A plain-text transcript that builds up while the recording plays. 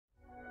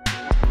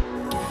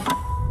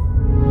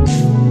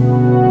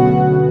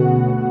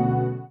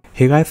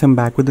Hey guys, I'm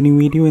back with a new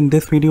video. In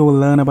this video we'll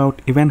learn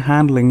about event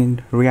handling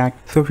in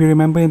React. So if you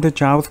remember in the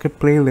JavaScript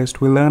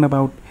playlist, we learned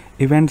about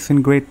events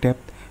in great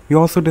depth. We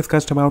also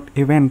discussed about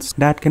events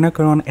that can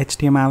occur on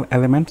HTML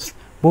elements,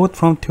 both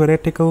from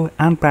theoretical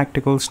and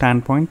practical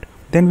standpoint.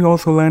 Then we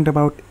also learned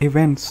about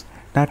events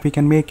that we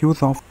can make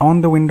use of on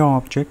the window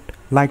object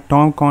like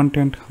DOM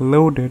content,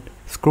 loaded,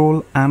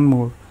 scroll and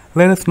more.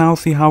 Let us now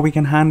see how we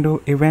can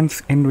handle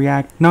events in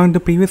React. Now in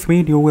the previous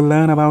video we'll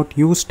learn about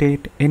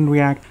useState in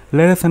React.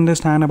 Let us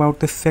understand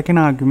about the second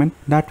argument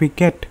that we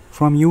get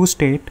from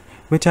useState,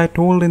 which I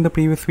told in the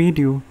previous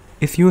video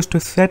is used to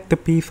set the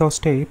piece of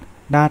state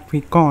that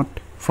we got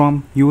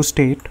from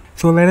useState.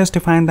 So let us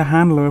define the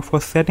handler for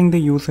setting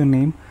the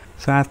username.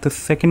 So as the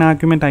second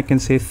argument I can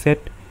say set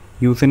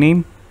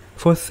username.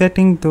 For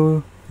setting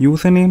the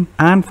username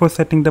and for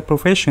setting the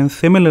profession,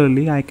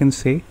 similarly I can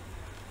say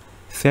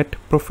set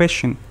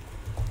profession,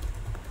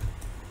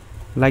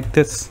 like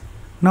this.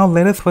 Now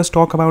let us first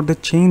talk about the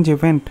change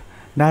event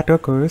that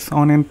occurs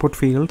on input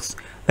fields.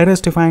 Let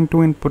us define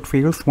two input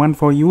fields, one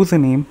for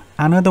username,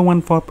 another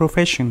one for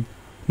profession.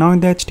 Now in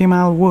the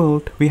HTML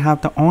world, we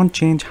have the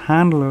onChange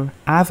handler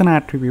as an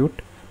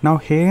attribute. Now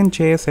here in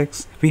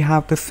JSX, we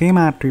have the same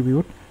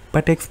attribute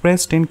but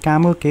expressed in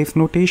camel case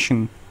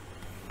notation.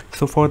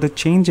 So for the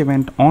change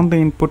event on the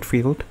input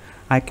field,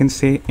 I can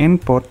say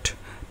input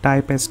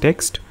type as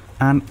text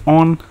and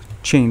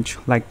onChange,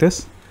 like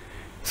this.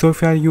 So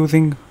if you are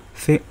using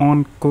say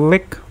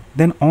onClick,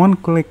 then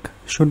onClick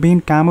should be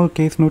in camel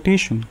case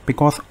notation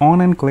because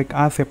on and click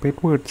are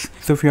separate words.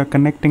 So if you are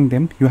connecting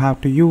them, you have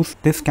to use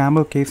this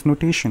camel case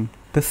notation.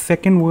 The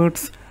second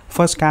word's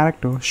first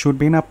character should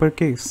be in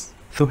uppercase.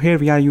 So here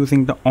we are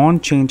using the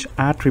onChange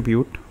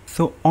attribute.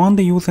 So on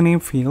the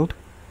username field,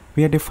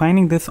 we are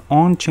defining this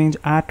onChange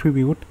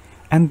attribute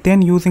and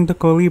then using the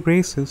curly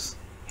braces.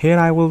 Here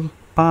I will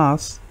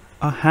pass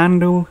a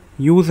handle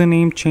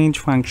username change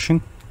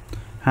function,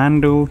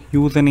 handle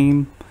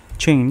username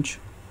change,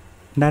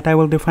 that I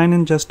will define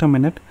in just a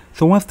minute.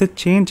 So once the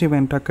change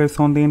event occurs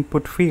on the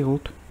input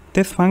field,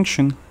 this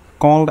function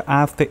called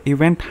as the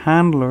event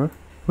handler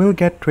will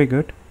get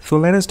triggered. So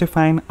let us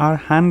define our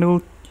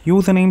handle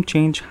username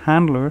change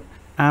handler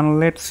and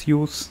let's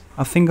use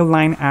a single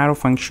line arrow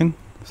function.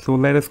 So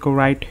let us go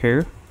right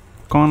here,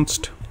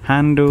 const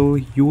handle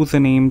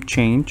username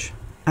change,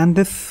 and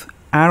this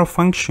arrow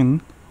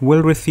function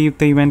will receive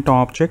the event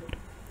object.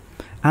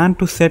 And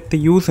to set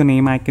the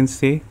username, I can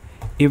say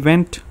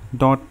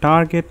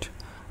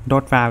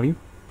event.target.value.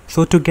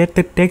 So to get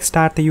the text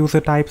that the user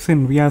types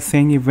in, we are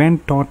saying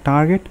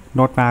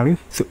event.target.value.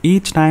 So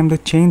each time the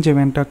change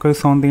event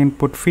occurs on the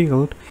input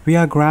field, we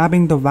are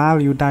grabbing the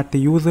value that the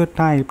user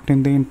typed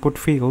in the input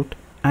field,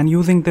 and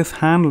using this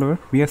handler,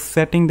 we are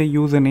setting the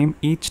username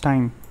each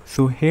time.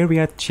 So here we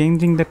are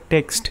changing the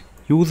text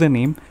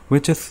username,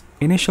 which is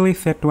initially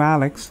set to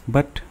Alex,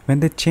 but when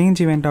the change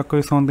event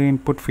occurs on the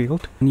input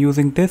field, and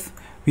using this,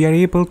 we are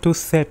able to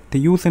set the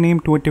username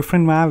to a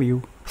different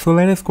value. So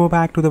let us go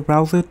back to the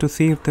browser to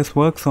see if this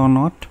works or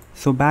not.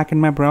 So back in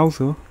my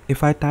browser,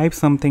 if I type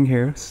something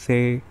here,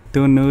 say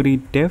the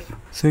nerdy dev,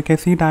 so you can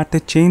see that the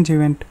change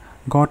event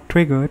got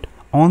triggered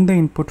on the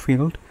input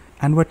field,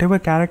 and whatever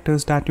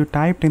characters that you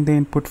typed in the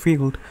input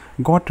field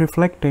got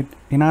reflected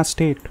in our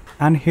state.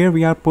 And here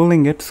we are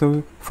pulling it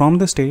so from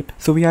the state.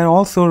 So we are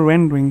also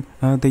rendering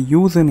the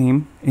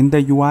username in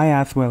the UI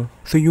as well.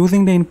 So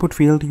using the input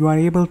field, you are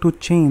able to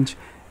change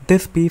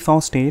this piece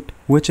of state,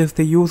 which is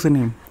the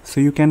username. So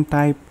you can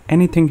type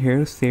anything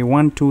here, say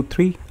 1, 2,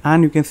 3,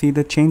 and you can see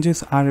the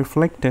changes are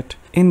reflected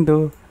in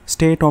the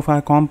state of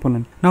our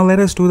component. Now let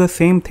us do the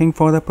same thing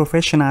for the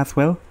profession as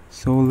well.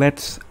 So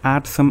let's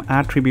add some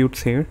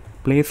attributes here.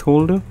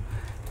 Placeholder,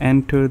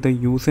 enter the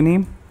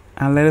username,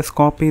 and let us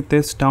copy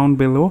this down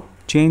below,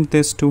 change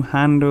this to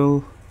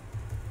handle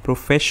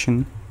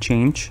profession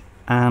change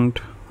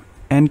and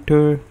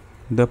enter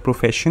the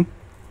profession.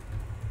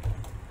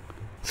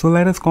 So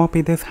let us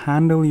copy this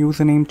handle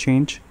username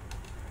change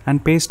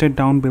and paste it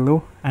down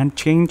below and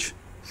change.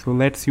 So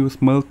let's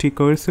use multi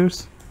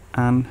cursors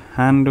and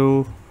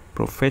handle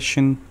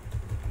profession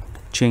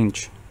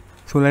change.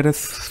 So let us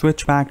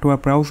switch back to our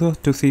browser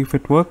to see if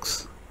it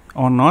works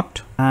or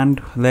not,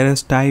 and let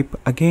us type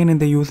again in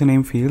the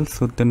username field,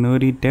 so the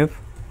nerdy dev,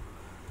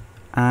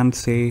 and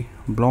say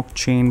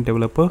blockchain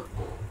developer.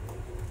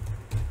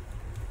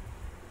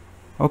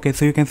 Okay,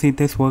 so you can see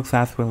this works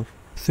as well.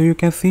 So you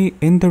can see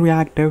in the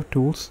React Dev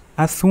Tools,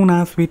 as soon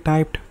as we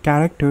typed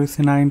characters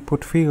in our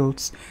input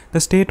fields, the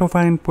state of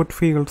our input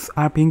fields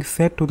are being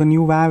set to the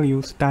new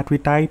values that we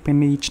type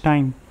in each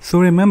time. So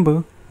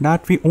remember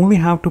that we only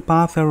have to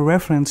pass a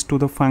reference to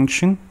the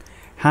function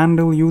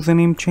handle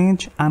username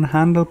change and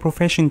handle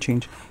profession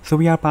change. So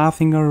we are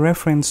passing a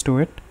reference to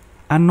it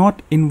and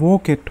not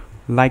invoke it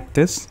like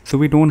this. So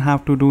we don't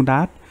have to do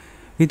that.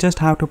 We just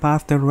have to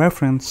pass the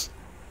reference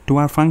to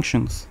our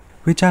functions,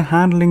 which are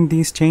handling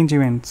these change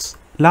events.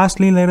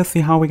 Lastly, let us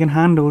see how we can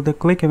handle the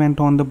click event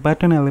on the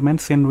button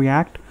elements in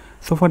React.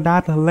 So for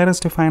that, let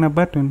us define a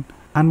button.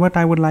 And what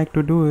I would like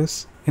to do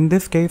is, in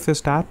this case,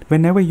 is that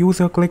whenever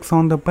user clicks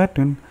on the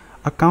button,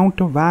 a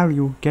counter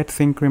value gets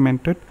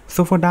incremented.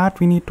 So for that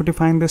we need to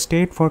define the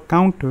state for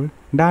counter,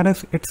 that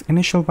is its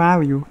initial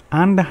value,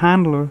 and the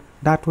handler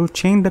that will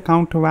change the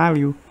counter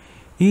value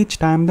each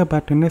time the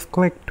button is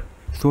clicked.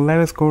 So let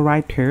us go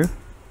right here.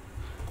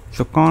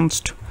 So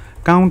const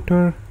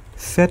counter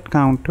set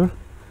counter,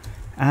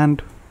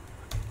 and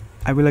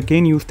I will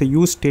again use the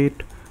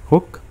useState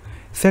hook,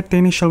 set the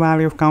initial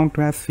value of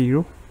counter as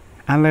 0,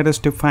 and let us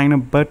define a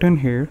button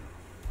here.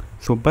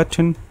 So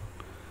button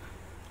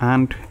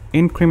and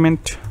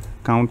increment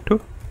counter.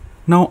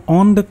 Now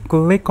on the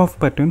click of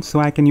button, so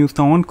I can use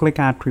the onClick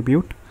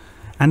attribute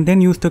and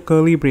then use the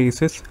curly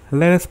braces.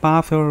 Let us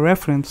pass a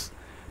reference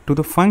to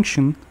the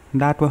function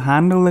that will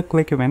handle the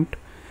click event,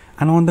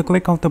 and on the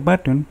click of the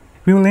button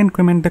we will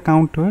increment the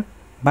counter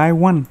by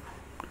 1.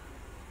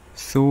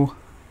 So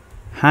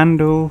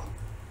handle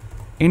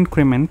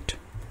increment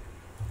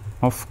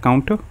of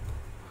counter.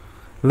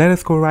 Let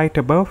us go right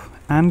above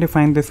and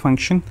define this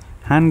function,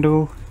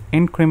 handle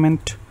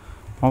increment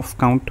of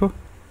counter.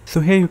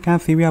 So here you can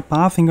see we are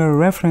passing a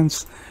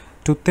reference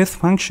to this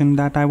function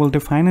that I will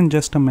define in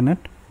just a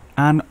minute,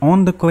 and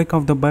on the click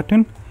of the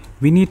button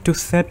we need to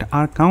set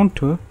our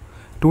counter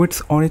to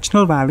its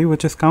original value,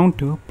 which is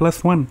counter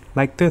plus 1,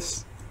 like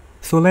this.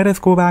 So let us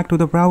go back to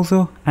the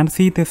browser and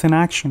see this in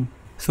action.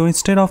 So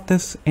instead of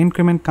this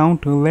increment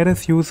counter, let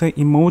us use an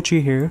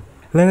emoji here.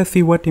 Let us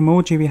see what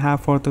emoji we have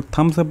for the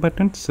thumbs up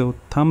button. So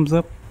thumbs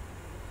up.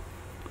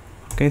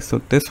 Okay, so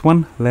this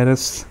one, let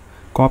us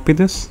copy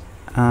this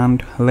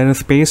and let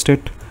us paste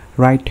it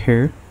right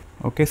here.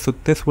 Okay, so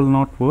this will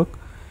not work.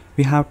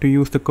 We have to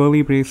use the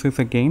curly braces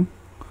again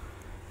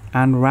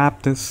and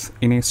wrap this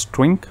in a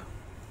string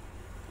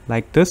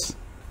like this.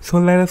 So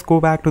let us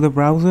go back to the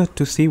browser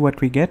to see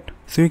what we get.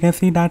 So you can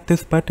see that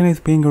this button is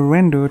being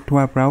rendered to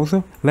our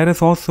browser. Let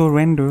us also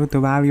render the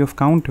value of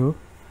counter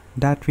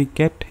that we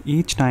get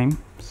each time.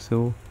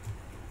 So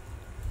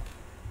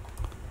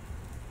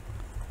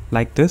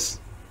like this.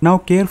 Now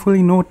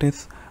carefully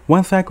notice,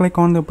 once I click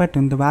on the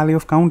button, the value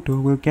of counter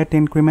will get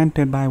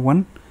incremented by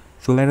 1.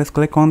 So let us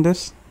click on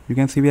this. You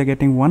can see we are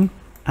getting 1,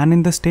 and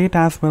in the state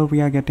as well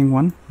we are getting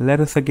 1. Let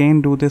us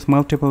again do this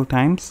multiple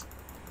times,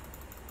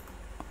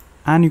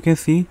 and you can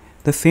see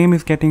the same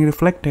is getting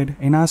reflected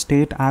in our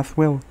state as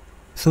well.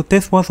 So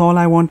this was all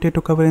I wanted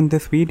to cover in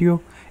this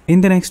video.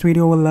 In the next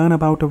video we'll learn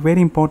about a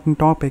very important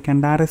topic,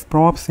 and that is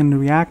props in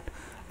React.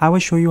 I will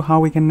show you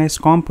how we can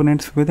nest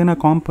components within a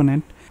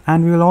component,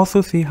 and we will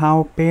also see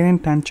how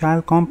parent and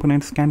child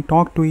components can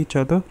talk to each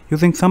other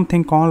using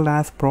something called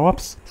as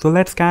props. So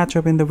let's catch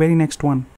up in the very next one.